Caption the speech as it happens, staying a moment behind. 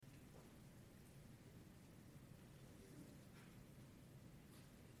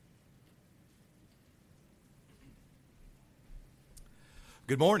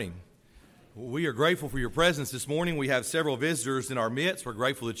Good morning. We are grateful for your presence this morning. We have several visitors in our midst. We're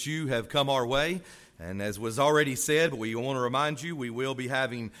grateful that you have come our way. And as was already said, but we want to remind you, we will be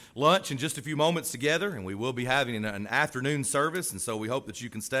having lunch in just a few moments together, and we will be having an afternoon service. And so we hope that you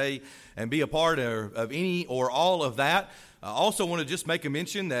can stay and be a part of any or all of that. I also want to just make a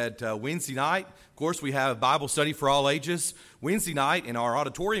mention that Wednesday night, of course, we have Bible study for all ages. Wednesday night in our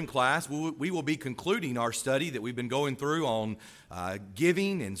auditorium class, we will be concluding our study that we've been going through on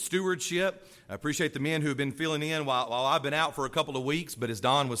giving and stewardship. I appreciate the men who have been filling in while I've been out for a couple of weeks, but as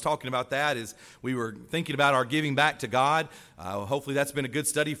Don was talking about that, as we were thinking about our giving back to God, hopefully that's been a good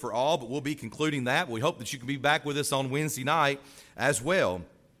study for all, but we'll be concluding that. We hope that you can be back with us on Wednesday night as well.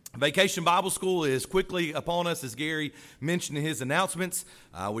 Vacation Bible School is quickly upon us, as Gary mentioned in his announcements.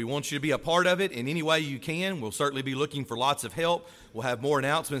 We want you to be a part of it in any way you can. We'll certainly be looking for lots of help. We'll have more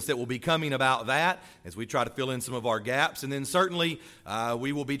announcements that will be coming about that as we try to fill in some of our gaps. And then certainly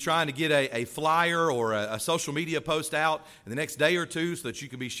we will be trying to get a flyer or a social media post out in the next day or two so that you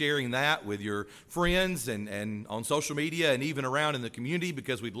can be sharing that with your friends and on social media and even around in the community,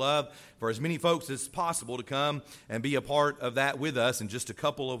 because we'd love for as many folks as possible to come and be a part of that with us in just a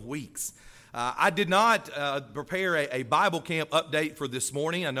couple of weeks. I did not prepare a Bible camp update for this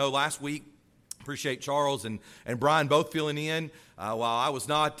morning. I know last week, appreciate Charles and Brian both filling in while I was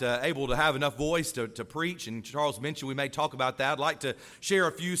not able to have enough voice to preach, and Charles mentioned we may talk about that. I'd like to share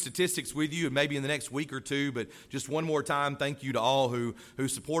a few statistics with you, maybe in the next week or two, but just one more time, thank you to all who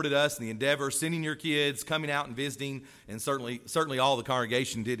supported us in the endeavor, sending your kids, coming out and visiting, and certainly all the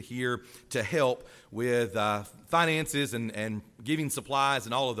congregation did here to help with finances and giving supplies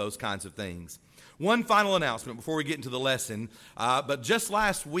and all of those kinds of things. One final announcement before we get into the lesson, but just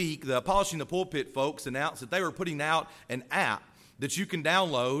last week, the Polishing the Pulpit folks announced that they were putting out an app that you can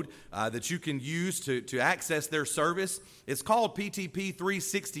download, that you can use to access their service. It's called PTP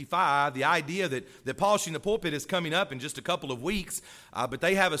 365. The idea that Polishing the Pulpit is coming up in just a couple of weeks, but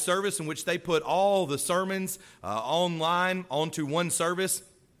they have a service in which they put all the sermons online onto one service.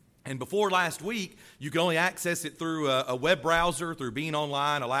 And before last week, you could only access it through a web browser, through being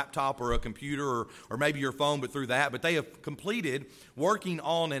online, a laptop or a computer, or maybe your phone, but through that. But they have completed working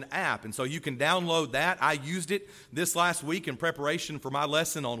on an app, and so you can download that. I used it this last week in preparation for my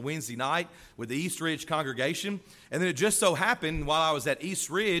lesson on Wednesday night with the East Ridge congregation. And then it just so happened while I was at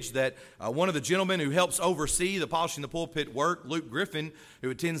East Ridge that one of the gentlemen who helps oversee the Polishing the Pulpit work, Luke Griffin, who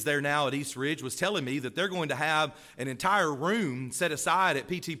attends there now at East Ridge, was telling me that they're going to have an entire room set aside at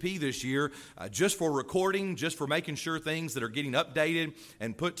PTP this year just for recording, just for making sure things that are getting updated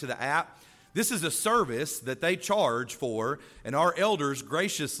and put to the app. This is a service that they charge for, and our elders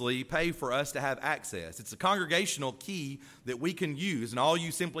graciously pay for us to have access. It's a congregational key that we can use, and all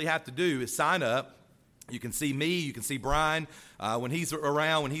you simply have to do is sign up. You can see me, you can see Brian when he's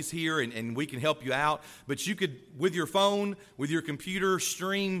around, when he's here, and we can help you out. But you could, with your phone, with your computer,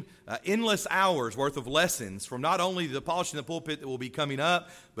 stream endless hours worth of lessons from not only the Polishing the Pulpit that will be coming up,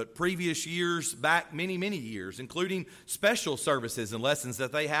 but previous years back many, many years, including special services and lessons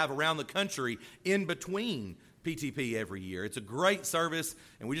that they have around the country in between PTP every year. It's a great service,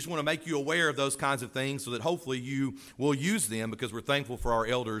 and we just want to make you aware of those kinds of things so that hopefully you will use them, because we're thankful for our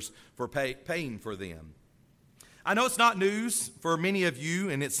elders for paying for them. I know it's not news for many of you,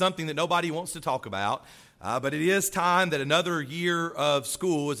 and it's something that nobody wants to talk about, but it is time that another year of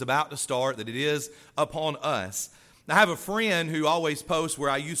school is about to start, that it is upon us. I have a friend who always posts where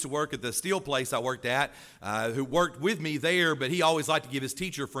I used to work at the steel place I worked at, who worked with me there, but he always liked to give his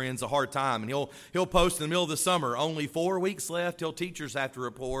teacher friends a hard time. And he'll post in the middle of the summer, only 4 weeks left till teachers have to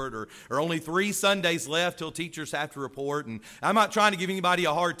report, or only 3 Sundays left till teachers have to report. And I'm not trying to give anybody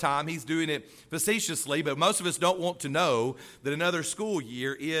a hard time. He's doing it facetiously, but most of us don't want to know that another school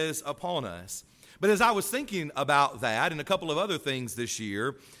year is upon us. But as I was thinking about that and a couple of other things this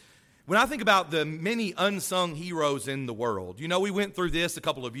year, when I think about the many unsung heroes in the world, you know, we went through this a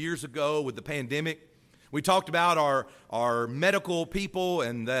couple of years ago with the pandemic. We talked about our medical people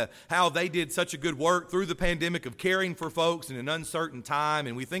and how they did such a good work through the pandemic of caring for folks in an uncertain time.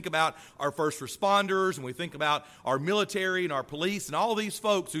 And we think about our first responders, and we think about our military and our police and all these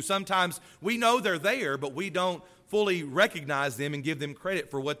folks who sometimes we know they're there, but we don't fully recognize them and give them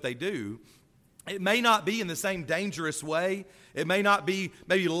credit for what they do. It may not be in the same dangerous way. It may not be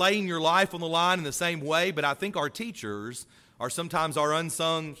maybe laying your life on the line in the same way, but I think our teachers are sometimes our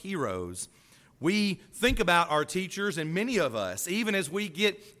unsung heroes. We think about our teachers, and many of us, even as we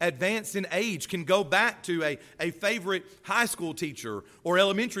get advanced in age, can go back to a favorite high school teacher or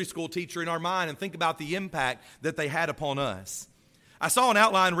elementary school teacher in our mind and think about the impact that they had upon us. I saw an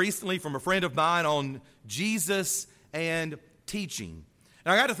outline recently from a friend of mine on Jesus and teaching.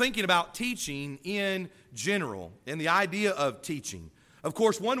 And I got to thinking about teaching in general and the idea of teaching. Of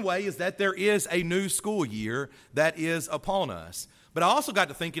course, one way is that there is a new school year that is upon us. But I also got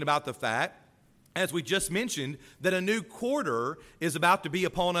to thinking about the fact, as we just mentioned, that a new quarter is about to be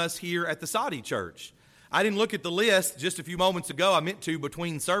upon us here at the Soddy Church. I didn't look at the list just a few moments ago. I meant to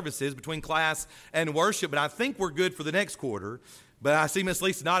between services, between class and worship, but I think we're good for the next quarter. But I see Miss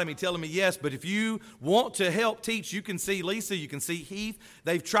Lisa nodding me, telling me yes. But if you want to help teach, you can see Lisa, you can see Heath.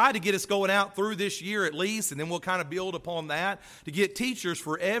 They've tried to get us going out through this year at least, and then we'll kind of build upon that to get teachers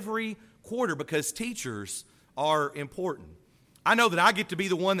for every quarter, because teachers are important. I know that I get to be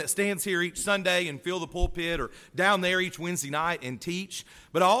the one that stands here each Sunday and fill the pulpit, or down there each Wednesday night and teach.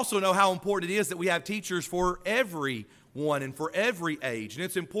 But I also know how important it is that we have teachers for everyone and for every age. And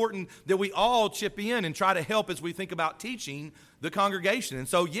it's important that we all chip in and try to help as we think about teaching the congregation. And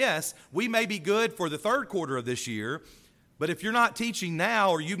so, yes, we may be good for the third quarter of this year, but if you're not teaching now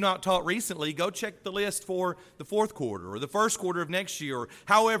or you've not taught recently, go check the list for the fourth quarter or the first quarter of next year, or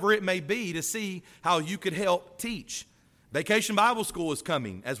however it may be, to see how you could help teach. Vacation Bible School is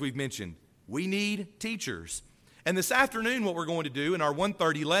coming, as we've mentioned. We need teachers. And this afternoon, what we're going to do in our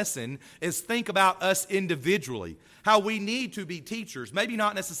 1:30 lesson is think about us individually, how we need to be teachers, maybe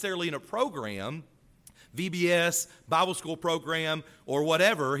not necessarily in a program, VBS, Bible school program, or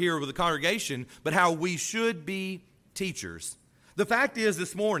whatever here with the congregation, but how we should be teachers. The fact is,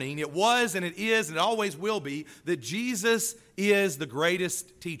 this morning, it was and it is and it always will be that Jesus is the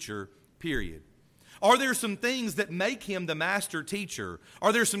greatest teacher, period. Are there some things that make him the master teacher?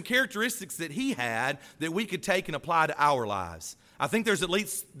 Are there some characteristics that he had that we could take and apply to our lives? I think there's at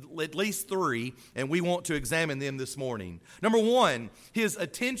least three, and we want to examine them this morning. Number one, his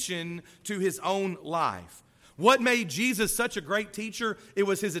attention to his own life. What made Jesus such a great teacher? It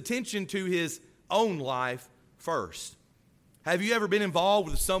was his attention to his own life first. Have you ever been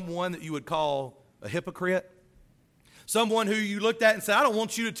involved with someone that you would call a hypocrite? Someone who you looked at and said, I don't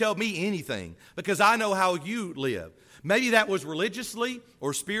want you to tell me anything because I know how you live. Maybe that was religiously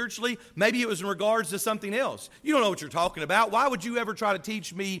or spiritually. Maybe it was in regards to something else. You don't know what you're talking about. Why would you ever try to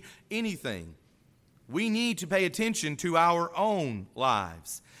teach me anything? We need to pay attention to our own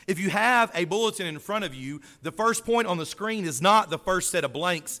lives. If you have a bulletin in front of you, the first point on the screen is not the first set of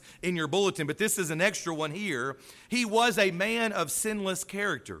blanks in your bulletin, but this is an extra one here. He was a man of sinless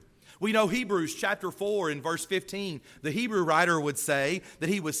character. We know Hebrews chapter 4 and verse 15, the Hebrew writer would say that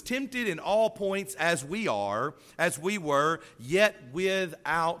he was tempted in all points as we were, yet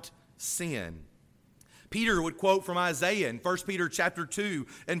without sin. Peter would quote from Isaiah in 1 Peter chapter 2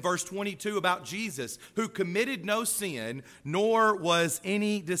 and verse 22 about Jesus, who committed no sin, nor was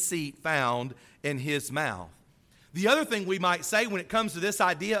any deceit found in his mouth. The other thing we might say when it comes to this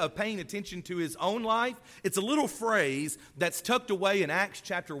idea of paying attention to his own life, it's a little phrase that's tucked away in Acts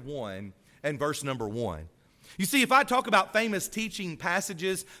chapter 1 and verse number 1. You see, if I talk about famous teaching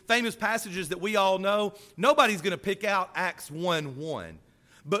passages, famous passages that we all know, nobody's going to pick out Acts 1:1.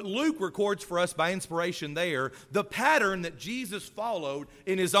 But Luke records for us by inspiration there the pattern that Jesus followed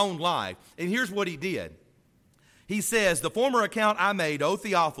in his own life. And here's what he did. He says, the former account I made, O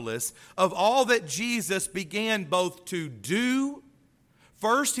Theophilus, of all that Jesus began both to do,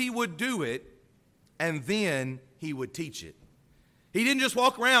 first he would do it, and then he would teach it. He didn't just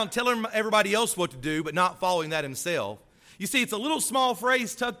walk around telling everybody else what to do, but not following that himself. You see, it's a little small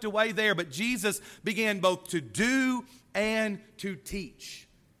phrase tucked away there, but Jesus began both to do and to teach.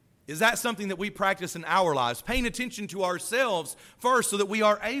 Is that something that we practice in our lives? Paying attention to ourselves first so that we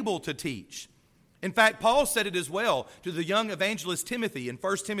are able to teach. In fact, Paul said it as well to the young evangelist Timothy in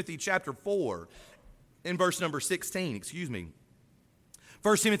 1 Timothy chapter 4, in verse number 16,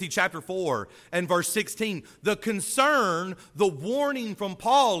 1 Timothy chapter 4 and verse 16. The concern, the warning from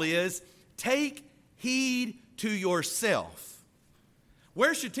Paul is, take heed to yourself.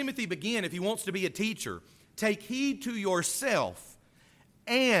 Where should Timothy begin if he wants to be a teacher? Take heed to yourself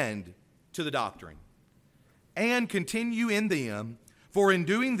and to the doctrine, and continue in them. For in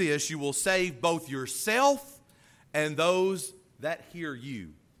doing this, you will save both yourself and those that hear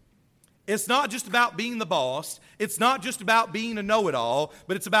you. It's not just about being the boss. It's not just about being a know-it-all,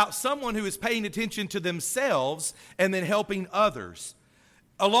 but it's about someone who is paying attention to themselves and then helping others.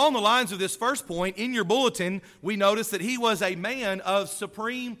 Along the lines of this first point, in your bulletin, we notice that he was a man of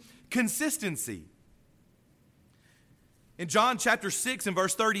supreme consistency. In John chapter 6 and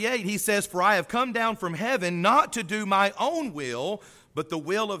verse 38, he says, for I have come down from heaven not to do my own will, but the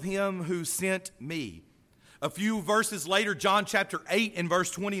will of him who sent me. A few verses later, John chapter 8 and verse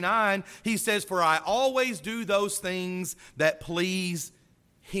 29, he says, for I always do those things that please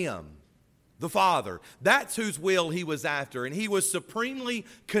him. the Father. That's whose will he was after. And he was supremely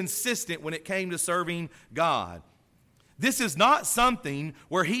consistent when it came to serving God. This is not something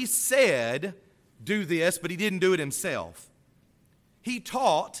where he said, do this, but he didn't do it himself. He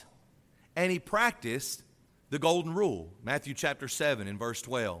taught and he practiced the golden rule. Matthew chapter 7 and verse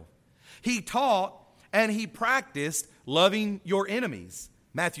 12. He taught and he practiced loving your enemies.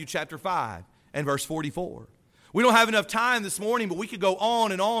 Matthew chapter 5 and verse 44. We don't have enough time this morning, but we could go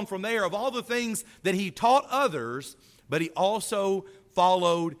on and on from there of all the things that he taught others, but he also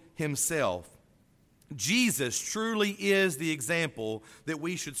followed himself. Jesus truly is the example that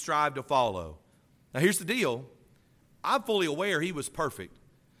we should strive to follow. Now here's the deal. I'm fully aware he was perfect.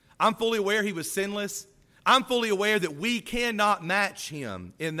 I'm fully aware he was sinless. I'm fully aware that we cannot match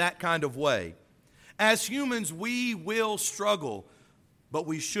him in that kind of way. As humans, we will struggle, but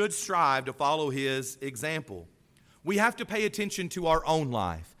we should strive to follow his example. We have to pay attention to our own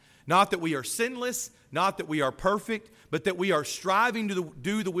life. Not that we are sinless, not that we are perfect, but that we are striving to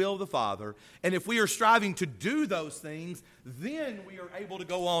do the will of the Father. And if we are striving to do those things, then we are able to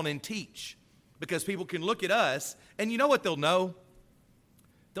go on and teach. Because people can look at us, and you know what they'll know?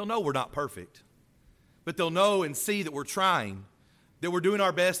 They'll know we're not perfect. But they'll know and see that we're trying, that we're doing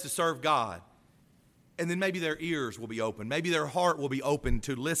our best to serve God. And then maybe their ears will be open. Maybe their heart will be open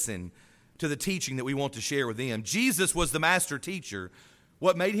to listen to the teaching that we want to share with them. Jesus was the master teacher.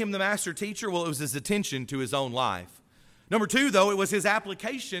 What made him the master teacher? Well, it was his attention to his own life. Number two, though, it was his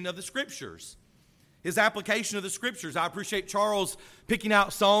application of the Scriptures. His application of the Scriptures. I appreciate Charles picking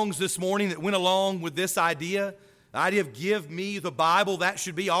out songs this morning that went along with this idea. The idea of give me the Bible, that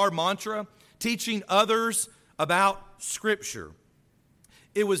should be our mantra. Teaching others about Scripture.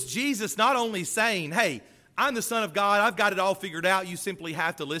 It was Jesus not only saying, hey, I'm the Son of God, I've got it all figured out, you simply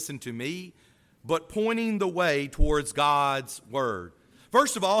have to listen to me, but pointing the way towards God's Word.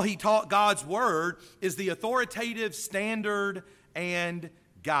 First of all, he taught God's Word is the authoritative standard and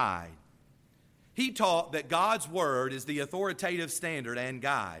guide. He taught that God's Word is the authoritative standard and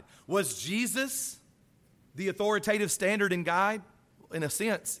guide. Was Jesus the authoritative standard and guide? In a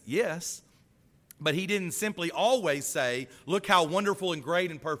sense, yes. But he didn't simply always say, look how wonderful and great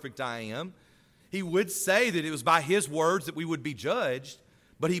and perfect I am. He would say that it was by his words that we would be judged,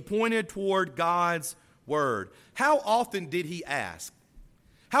 but he pointed toward God's Word. How often did he ask?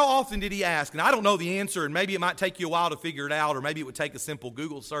 How often did he ask? And I don't know the answer, and maybe it might take you a while to figure it out, or maybe it would take a simple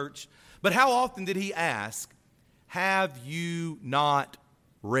Google search. But how often did he ask, have you not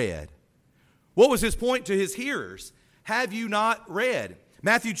read? What was his point to his hearers? Have you not read?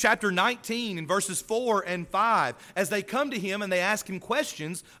 Matthew chapter 19 and verses 4 and 5, as they come to him and they ask him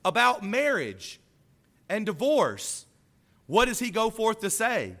questions about marriage and divorce, what does he go forth to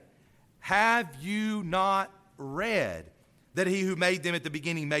say? Have you not read that he who made them at the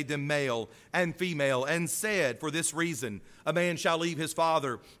beginning made them male and female, and said, for this reason, a man shall leave his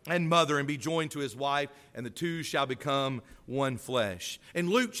father and mother and be joined to his wife, and the two shall become one flesh. In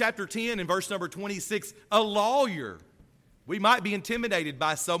Luke chapter 10 and verse number 26, a lawyer, we might be intimidated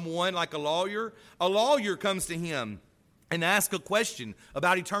by someone like a lawyer. A lawyer comes to him and asks a question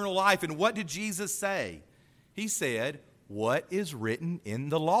about eternal life. And what did Jesus say? He said, what is written in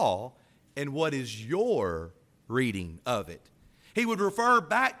the law, and what is your reading of it? He would refer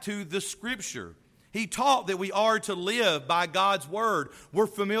back to the Scripture. He taught that we are to live by God's Word. We're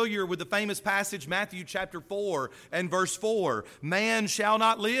familiar with the famous passage, Matthew chapter 4 and verse 4. Man shall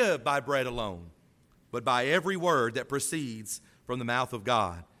not live by bread alone, but by every word that proceeds from the mouth of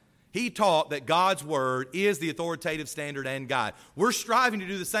God. He taught that God's Word is the authoritative standard and guide. We're striving to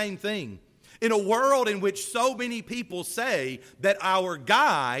do the same thing. In a world in which so many people say that our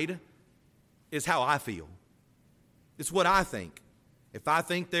guide is how I feel. It's what I think. If I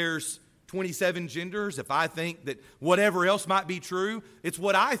think there's 27 genders, if I think that whatever else might be true, it's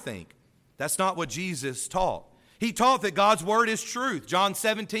what I think. That's not what Jesus taught. He taught that God's Word is truth. John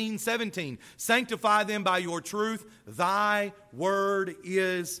 17:17. Sanctify them by your truth. Thy Word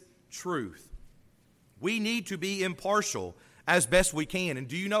is truth. We need to be impartial as best we can. And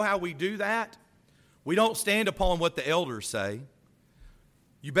do you know how we do that? We don't stand upon what the elders say.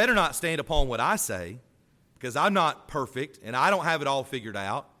 You better not stand upon what I say, because I'm not perfect and I don't have it all figured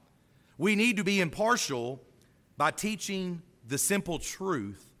out. We need to be impartial by teaching the simple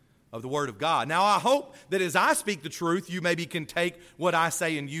truth of the Word of God. Now, I hope that as I speak the truth, you maybe can take what I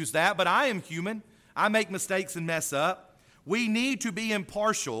say and use that, but I am human. I make mistakes and mess up. We need to be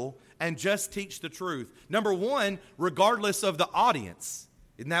impartial and just teach the truth. Number one, regardless of the audience.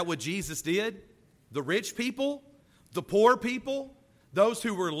 Isn't that what Jesus did? The rich people, the poor people, those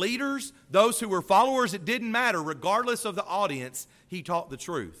who were leaders, those who were followers, it didn't matter. Regardless of the audience, he taught the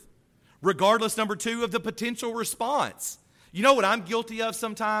truth. Regardless, number two, of the potential response. You know what I'm guilty of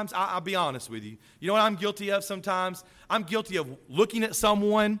sometimes? I'll be honest with you. You know what I'm guilty of sometimes? I'm guilty of looking at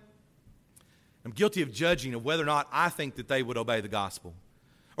someone. I'm guilty of judging of whether or not I think that they would obey the gospel,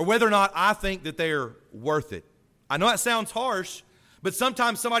 or whether or not I think that they're worth it. I know that sounds harsh, but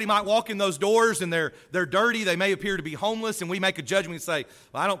sometimes somebody might walk in those doors and they're dirty. They may appear to be homeless, and we make a judgment and say,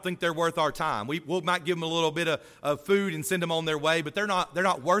 well, I don't think they're worth our time. We might give them a little bit of food and send them on their way, but they're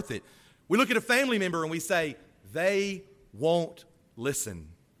not worth it. We look at a family member and we say, they won't listen.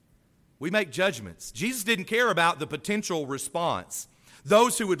 We make judgments. Jesus didn't care about the potential response.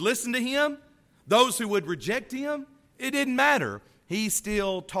 Those who would listen to him, those who would reject him, it didn't matter. He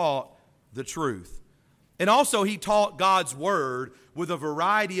still taught the truth. And also he taught God's word with a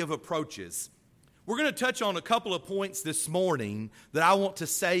variety of approaches. We're going to touch on a couple of points this morning that I want to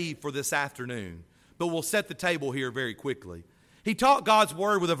save for this afternoon, but we'll set the table here very quickly. He taught God's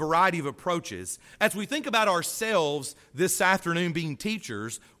word with a variety of approaches. As we think about ourselves this afternoon being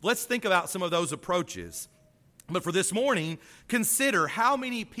teachers, let's think about some of those approaches. But for this morning, consider how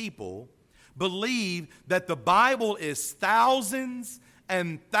many people believe that the Bible is thousands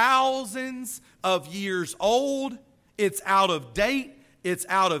and thousands of years old, it's out of date, it's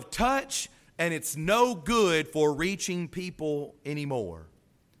out of touch, and it's no good for reaching people anymore.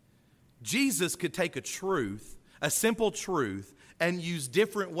 Jesus could take a truth, a simple truth, and use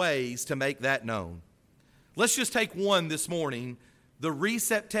different ways to make that known. Let's just take one this morning, the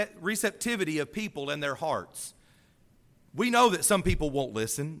receptivity of people and their hearts. We know that some people won't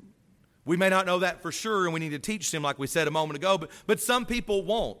listen. We may not know that for sure, and we need to teach them like we said a moment ago, but some people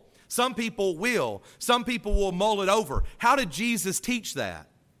won't. Some people will. Some people will mull it over. How did Jesus teach that?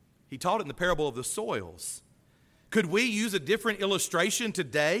 He taught it in the parable of the soils. Could we use a different illustration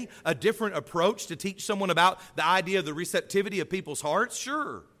today, a different approach to teach someone about the idea of the receptivity of people's hearts?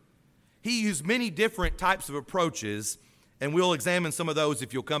 Sure. He used many different types of approaches, and we'll examine some of those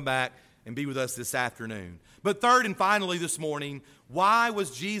if you'll come back and be with us this afternoon. But third and finally this morning, why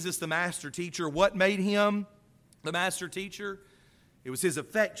was Jesus the master teacher? What made him the master teacher? It was his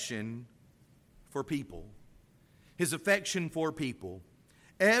affection for people. His affection for people.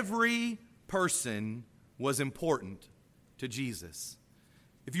 Every person was important to Jesus.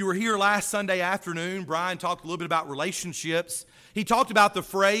 If you were here last Sunday afternoon, Brian talked a little bit about relationships. He talked about the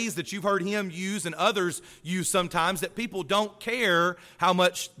phrase that you've heard him use and others use sometimes, that people don't care how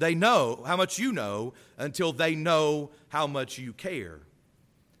much they know, how much you know, until they know how much you care.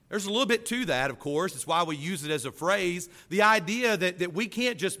 There's a little bit to that, of course. It's why we use it as a phrase. The idea that we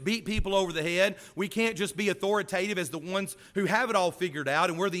can't just beat people over the head. We can't just be authoritative as the ones who have it all figured out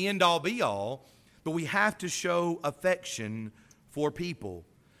and we're the end-all, be-all. But we have to show affection for people.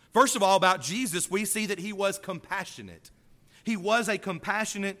 First of all, about Jesus, we see that he was compassionate. He was a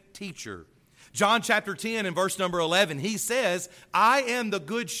compassionate teacher. John chapter 10 and verse number 11, he says, I am the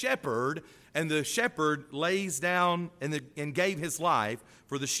good shepherd, and the shepherd lays down and gave his life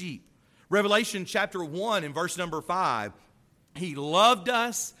for the sheep. Revelation chapter 1 and verse number 5, he loved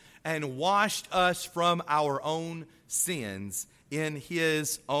us and washed us from our own sins in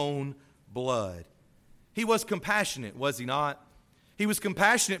his own blood. He was compassionate, was he not? He was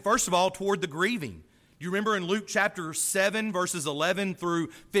compassionate, first of all, toward the grieving. You remember in Luke chapter 7, verses 11 through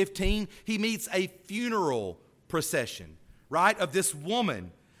 15, he meets a funeral procession, right, of this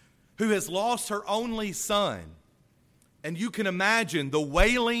woman who has lost her only son. And you can imagine the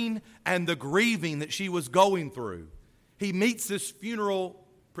wailing and the grieving that she was going through. He meets this funeral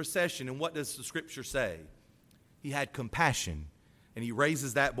procession, and what does the scripture say? He had compassion, and he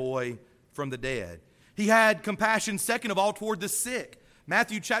raises that boy from the dead. He had compassion, second of all, toward the sick.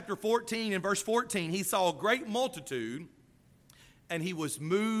 Matthew chapter 14 and verse 14, he saw a great multitude, and he was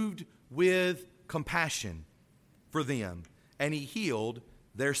moved with compassion for them, and he healed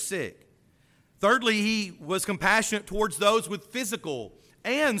their sick. Thirdly, he was compassionate towards those with physical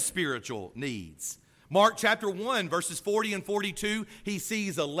and spiritual needs. Mark chapter 1, verses 40 and 42, he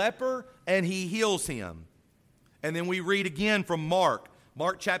sees a leper, and he heals him. And then we read again from Mark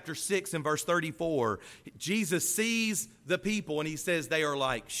chapter 6 and verse 34, Jesus sees the people and he says they are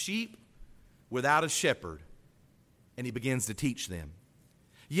like sheep without a shepherd, and he begins to teach them.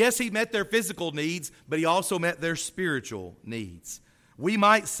 Yes, he met their physical needs, but he also met their spiritual needs. We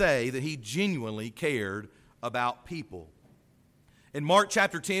might say that he genuinely cared about people. In Mark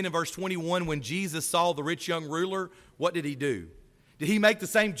chapter 10 and verse 21, when Jesus saw the rich young ruler, what did he do? Did he make the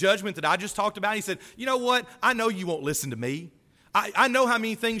same judgment that I just talked about? He said, you know what? I know you won't listen to me. I know how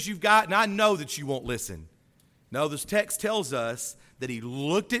many things you've got, and I know that you won't listen. No, this text tells us that he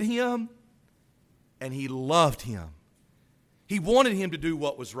looked at him and he loved him. He wanted him to do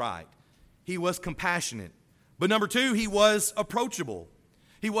what was right. he was compassionate. But number two, he was approachable.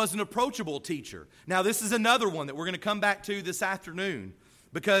 He was an approachable teacher. Now, this is another one that we're going to come back to this afternoon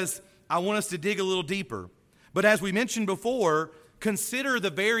because I want us to dig a little deeper. But as we mentioned before, consider the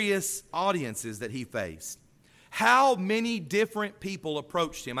various audiences that he faced. How many different people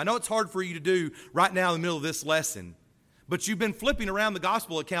approached him? I know it's hard for you to do right now in the middle of this lesson, but you've been flipping around the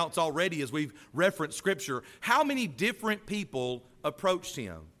gospel accounts already as we've referenced Scripture. How many different people approached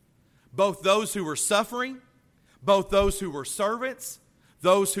him? Both those who were suffering, both those who were servants,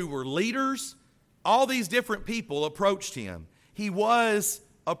 those who were leaders, all these different people approached him. He was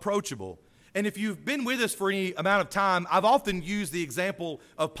approachable. And if you've been with us for any amount of time, I've often used the example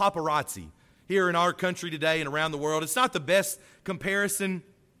of paparazzi here in our country today and around the world. It's not the best comparison,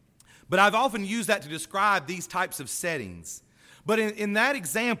 but I've often used that to describe these types of settings. But in that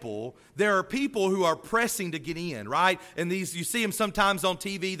example, there are people who are pressing to get in, right? And these, you see them sometimes on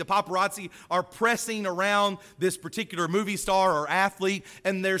TV. The paparazzi are pressing around this particular movie star or athlete,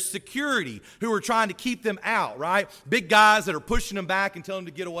 and there's security who are trying to keep them out, right? Big guys that are pushing them back and telling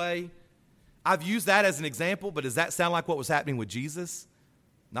them to get away. I've used that as an example, but does that sound like what was happening with Jesus?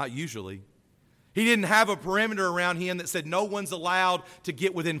 Not usually. He didn't have a perimeter around him that said no one's allowed to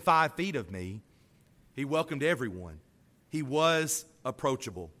get within 5 feet of me. He welcomed everyone. He was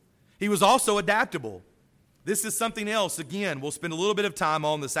approachable. He was also adaptable. This is something else, again, we'll spend a little bit of time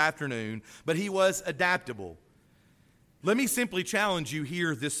on this afternoon, but he was adaptable. Let me simply challenge you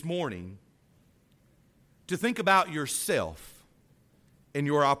here this morning to think about yourself and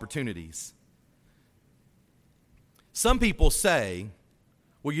your opportunities. Some people say,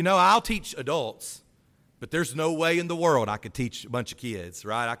 well, you know, I'll teach adults, but there's no way in the world I could teach a bunch of kids,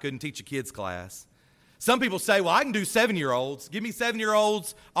 right? I couldn't teach a kids class. Some people say, well, I can do 7-year-olds. Give me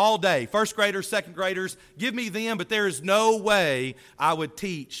 7-year-olds all day. First graders, second graders, give me them, but there is no way I would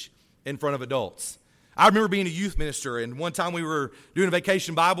teach in front of adults. I remember being a youth minister, and one time we were doing a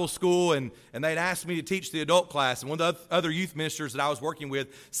vacation Bible school, and they'd asked me to teach the adult class. And one of the other youth ministers that I was working with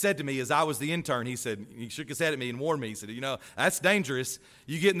said to me as I was the intern, he shook his head at me and warned me. He said, you know, that's dangerous.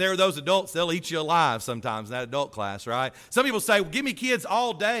 You get in there with those adults, they'll eat you alive sometimes in that adult class, right? Some people say, well, give me kids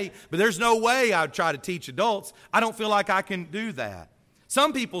all day, but there's no way I would try to teach adults. I don't feel like I can do that.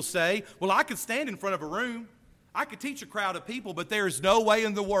 Some people say, well, I could stand in front of a room. I could teach a crowd of people, but there is no way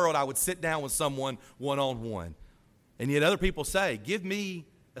in the world I would sit down with someone one-on-one. And yet other people say, give me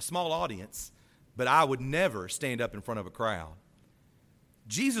a small audience, but I would never stand up in front of a crowd.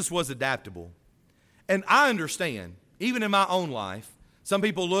 Jesus was adaptable. And I understand, even in my own life, some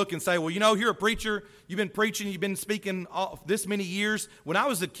people look and say, well, you know, you're a preacher. You've been preaching. You've been speaking this many years. When I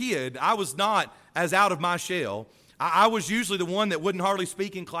was a kid, I was not as out of my shell. I was usually the one that wouldn't hardly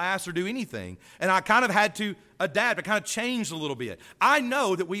speak in class or do anything. And I kind of had to adapt. I kind of changed a little bit. I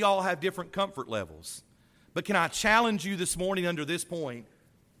know that we all have different comfort levels. But can I challenge you this morning under this point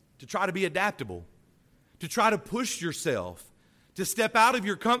to try to be adaptable, to try to push yourself, to step out of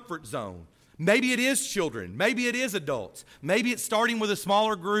your comfort zone. Maybe it is children. Maybe it is adults. Maybe it's starting with a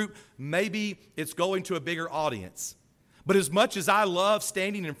smaller group. Maybe it's going to a bigger audience. But as much as I love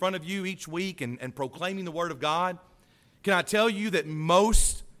standing in front of you each week and proclaiming the Word of God, can I tell you that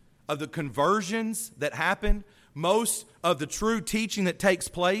most of the conversions that happen, most of the true teaching that takes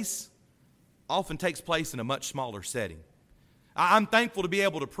place, often takes place in a much smaller setting. I'm thankful to be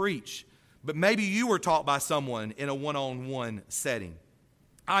able to preach, but maybe you were taught by someone in a one-on-one setting.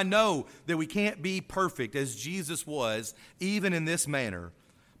 I know that we can't be perfect as Jesus was, even in this manner,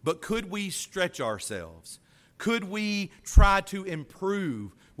 but could we stretch ourselves? Could we try to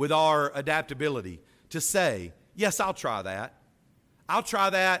improve with our adaptability to say, yes, I'll try that. I'll try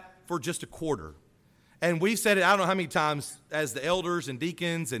that for just a quarter. And we've said it, I don't know how many times, as the elders and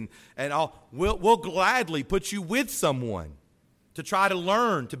deacons and all, we'll gladly put you with someone to try to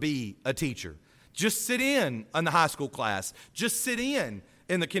learn to be a teacher. Just sit in on the high school class. Just sit in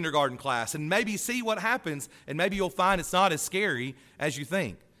the kindergarten class and maybe see what happens, and maybe you'll find it's not as scary as you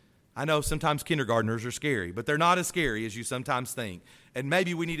think. I know sometimes kindergartners are scary, but they're not as scary as you sometimes think. And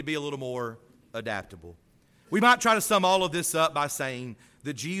maybe we need to be a little more adaptable. We might try to sum all of this up by saying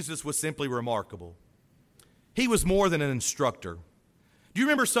that Jesus was simply remarkable. He was more than an instructor. Do you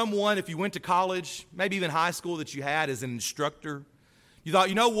remember someone, if you went to college, maybe even high school, that you had as an instructor? You thought,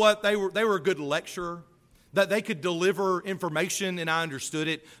 you know what, they were a good lecturer, that they could deliver information and I understood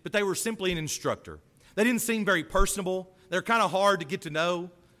it, but they were simply an instructor. They didn't seem very personable. They were kind of hard to get to know.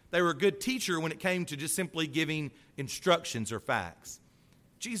 They were a good teacher when it came to just simply giving instructions or facts.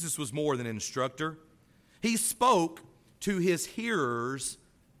 Jesus was more than an instructor. He spoke to his hearers'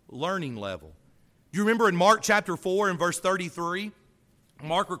 learning level. Do you remember in Mark chapter 4 and verse 33?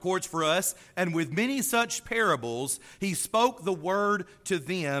 Mark records for us, and with many such parables, he spoke the word to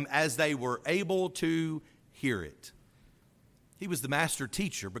them as they were able to hear it. He was the master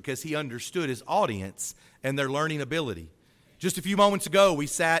teacher because he understood his audience and their learning ability. Just a few moments ago, we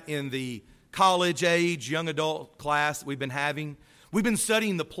sat in the college age young adult class that we've been having. We've been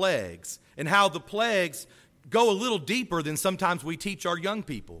studying the plagues and how the plagues go a little deeper than sometimes we teach our young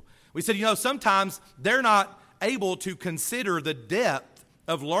people. We said, sometimes they're not able to consider the depth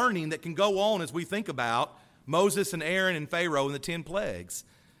of learning that can go on as we think about Moses and Aaron and Pharaoh and the 10 plagues.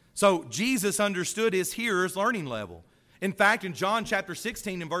 So Jesus understood his hearers' learning level. In fact, in John chapter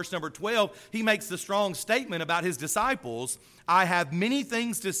 16 and verse number 12, he makes the strong statement about his disciples, I have many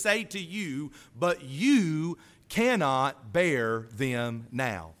things to say to you, but you cannot bear them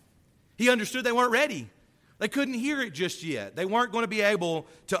now. He understood they weren't ready. They couldn't hear it just yet. They weren't going to be able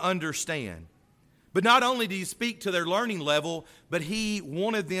to understand. But not only did he speak to their learning level, but he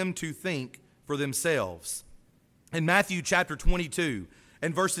wanted them to think for themselves. In Matthew chapter 22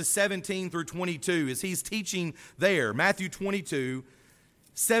 and verses 17 through 22, as he's teaching there, Matthew 22,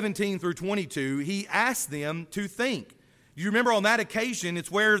 17 through 22, he asked them to think. You remember on that occasion, it's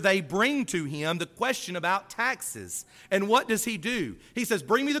where they bring to him the question about taxes. And what does he do? He says,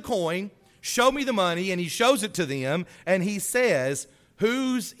 bring me the coin, show me the money, and he shows it to them, and he says,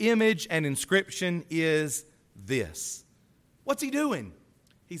 whose image and inscription is this? What's he doing?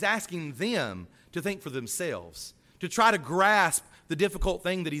 He's asking them to think for themselves, to try to grasp the difficult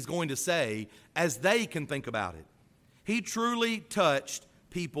thing that he's going to say as they can think about it. He truly touched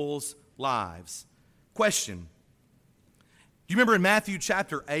people's lives. Question. Do you remember in Matthew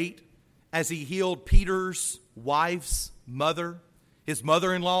chapter 8, as he healed Peter's wife's mother, his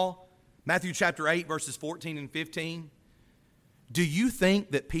mother-in-law? Matthew chapter 8, verses 14 and 15. Do you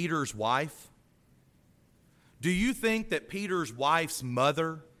think that Peter's wife's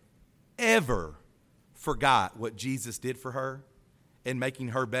mother ever forgot what Jesus did for her in making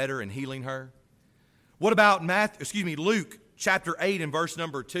her better and healing her? What about Luke chapter 8 and verse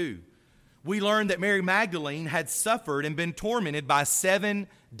number 2? We learned that Mary Magdalene had suffered and been tormented by 7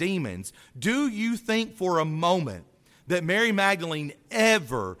 demons. Do you think for a moment that Mary Magdalene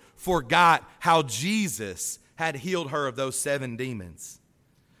ever forgot how Jesus had healed her of those 7 demons?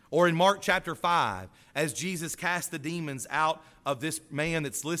 Or in Mark chapter 5, as Jesus cast the demons out of this man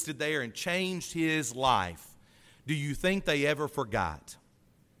that's listed there and changed his life, do you think they ever forgot?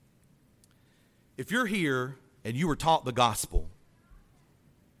 If you're here and you were taught the gospel,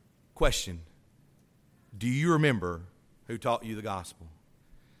 question, do you remember who taught you the gospel?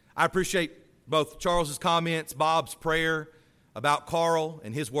 I appreciate both Charles's comments, Bob's prayer about Carl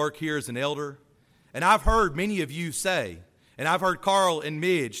and his work here as an elder. And I've heard many of you say, and I've heard Carl and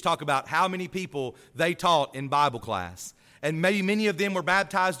Midge talk about how many people they taught in Bible class. And maybe many of them were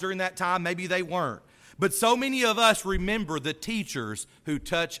baptized during that time, maybe they weren't. But so many of us remember the teachers who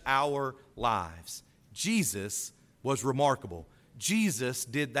touch our lives. Jesus was remarkable. Jesus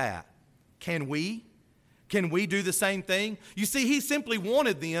did that. Can we? Can we do the same thing? You see, he simply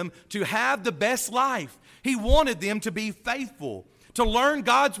wanted them to have the best life. He wanted them to be faithful, to learn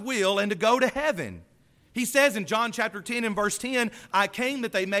God's will and to go to heaven. He says in John chapter 10 and verse 10, I came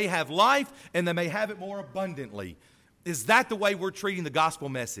that they may have life and they may have it more abundantly. Is that the way we're treating the gospel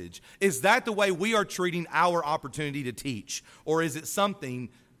message? Is that the way we are treating our opportunity to teach? Or is it something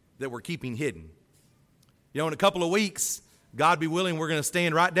that we're keeping hidden? In a couple of weeks, God be willing, we're going to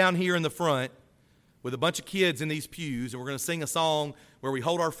stand right down here in the front with a bunch of kids in these pews, and we're going to sing a song where we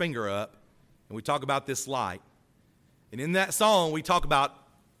hold our finger up and we talk about this light. And in that song, we talk about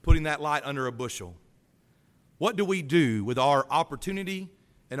putting that light under a bushel. What do we do with our opportunity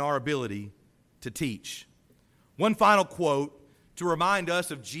and our ability to teach? One final quote to remind us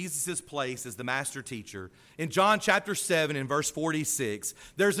of Jesus' place as the master teacher. In John chapter 7 and verse 46,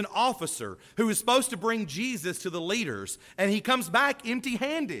 there's an officer who is supposed to bring Jesus to the leaders, and he comes back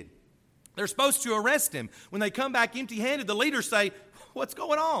empty-handed. They're supposed to arrest him. When they come back empty-handed, the leaders say, what's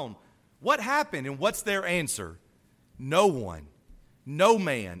going on? What happened? And what's their answer? No one, no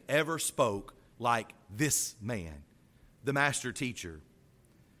man ever spoke like this man, the master teacher.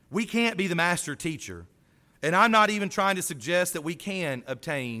 We can't be the master teacher. And I'm not even trying to suggest that we can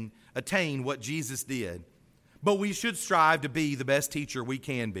attain what Jesus did. But we should strive to be the best teacher we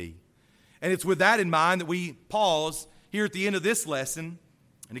can be. And it's with that in mind that we pause here at the end of this lesson.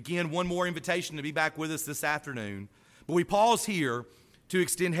 And again, one more invitation to be back with us this afternoon. But we pause here to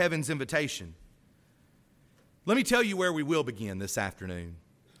extend heaven's invitation. Let me tell you where we will begin this afternoon.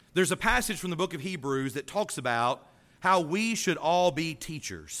 There's a passage from the book of Hebrews that talks about how we should all be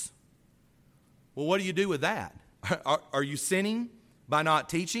teachers. Well, what do you do with that? Are you sinning by not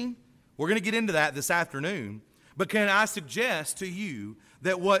teaching? We're going to get into that this afternoon. But can I suggest to you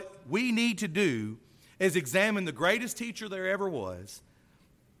that what we need to do is examine the greatest teacher there ever was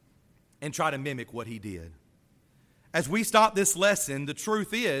and try to mimic what he did. As we stop this lesson, the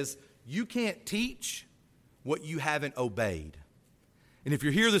truth is you can't teach what you haven't obeyed. And if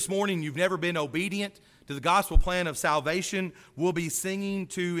you're here this morning and you've never been obedient to the gospel plan of salvation, we'll be singing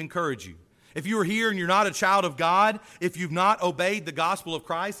to encourage you. If you are here and you're not a child of God, if you've not obeyed the gospel of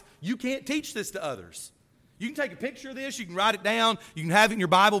Christ, you can't teach this to others. You can take a picture of this, you can write it down, you can have it in your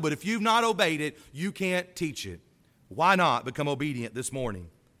Bible, but if you've not obeyed it, you can't teach it. Why not become obedient this morning?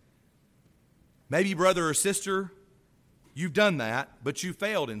 Maybe, brother or sister, you've done that, but you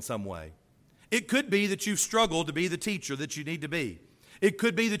failed in some way. It could be that you've struggled to be the teacher that you need to be. It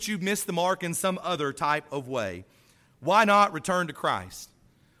could be that you've missed the mark in some other type of way. Why not return to Christ?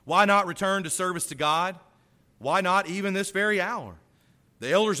 Why not return to service to God? Why not even this very hour?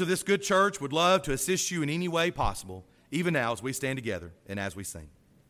 The elders of this good church would love to assist you in any way possible, even now as we stand together and as we sing.